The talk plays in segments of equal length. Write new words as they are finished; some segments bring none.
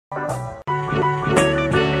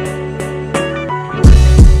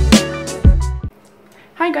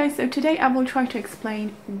Hi guys, so today I will try to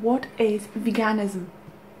explain what is veganism.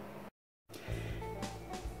 The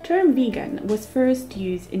term vegan was first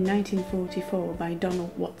used in 1944 by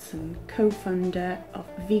Donald Watson, co-founder of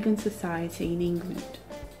Vegan Society in England.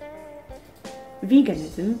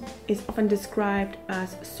 Veganism is often described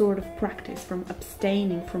as a sort of practice from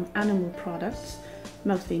abstaining from animal products,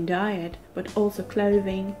 mostly in diet, but also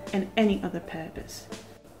clothing and any other purpose.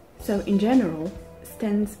 So in general,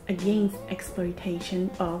 stands against exploitation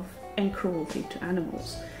of and cruelty to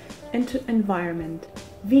animals and to environment.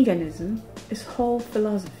 Veganism is whole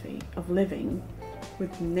philosophy of living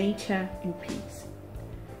with nature in peace.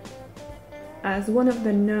 As one of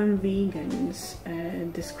the known vegans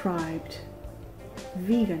described,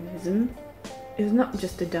 veganism is not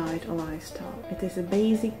just a diet or lifestyle, it is a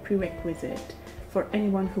basic prerequisite for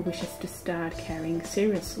anyone who wishes to start caring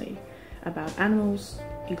seriously about animals,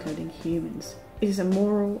 including humans. It is a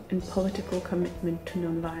moral and political commitment to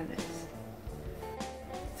non-violence.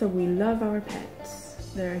 So we love our pets.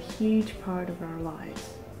 They're a huge part of our lives.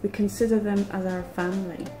 We consider them as our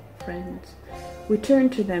family, friends. We turn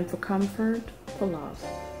to them for comfort, for love.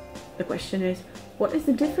 The question is, what is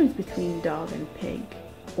the difference between dog and pig,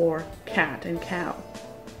 or cat and cow?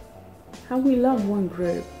 How we love one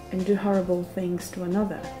group and do horrible things to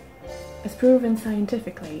another. As proven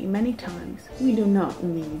scientifically many times, we do not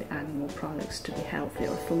need animal products to be healthy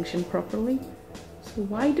or function properly. So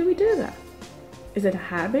why do we do that? Is it a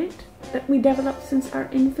habit that we developed since our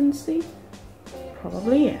infancy?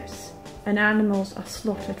 Probably yes. And animals are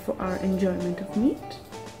slaughtered for our enjoyment of meat?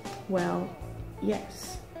 Well,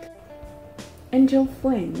 yes. Angel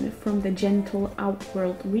Flynn from the Gentle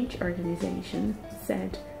Outworld Reach organization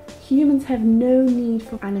said, "Humans have no need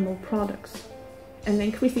for animal products. And the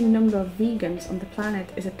increasing number of vegans on the planet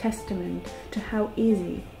is a testament to how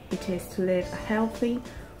easy it is to live a healthy,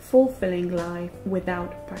 fulfilling life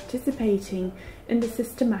without participating in the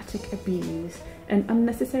systematic abuse and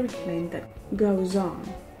unnecessary killing that goes on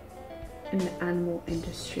in the animal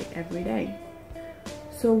industry every day."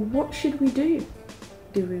 So what should we do?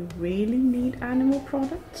 Do we really need animal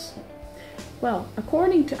products? Well,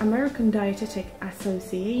 according to American Dietetic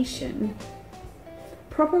Association,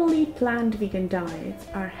 properly planned vegan diets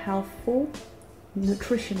are healthful,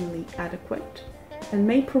 nutritionally adequate, and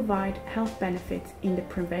may provide health benefits in the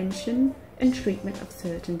prevention and treatment of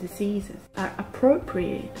certain diseases, are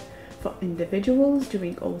appropriate for individuals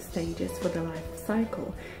during all stages for the life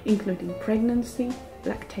cycle, including pregnancy,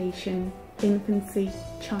 lactation, infancy,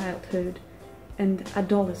 childhood, and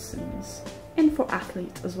adolescence, and for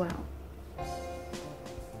athletes as well.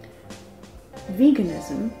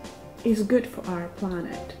 Veganism is good for our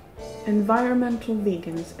planet. Environmental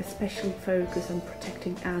vegans especially focus on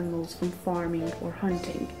protecting animals from farming or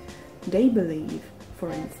hunting. They believe, for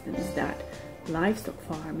instance, that livestock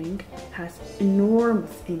farming has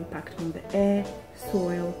enormous impact on the air,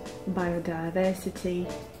 soil,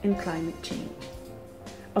 biodiversity, and climate change.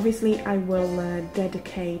 Obviously, I will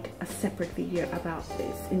dedicate a separate video about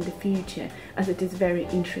this in the future, as it is very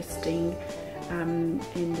interesting and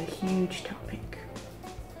a huge topic.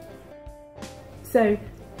 So,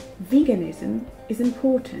 veganism is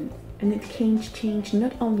important, and it can change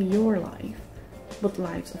not only your life, but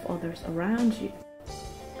lives of others around you.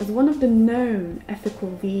 As one of the known ethical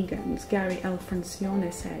vegans, Gary L.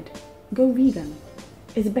 Francione, said, "Go vegan.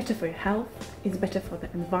 It's better for your health, it's better for the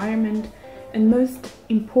environment, and most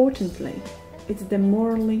importantly, it's the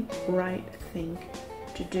morally right thing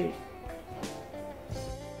to do."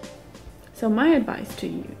 So my advice to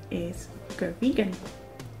you is go vegan.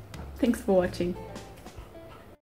 Thanks for watching.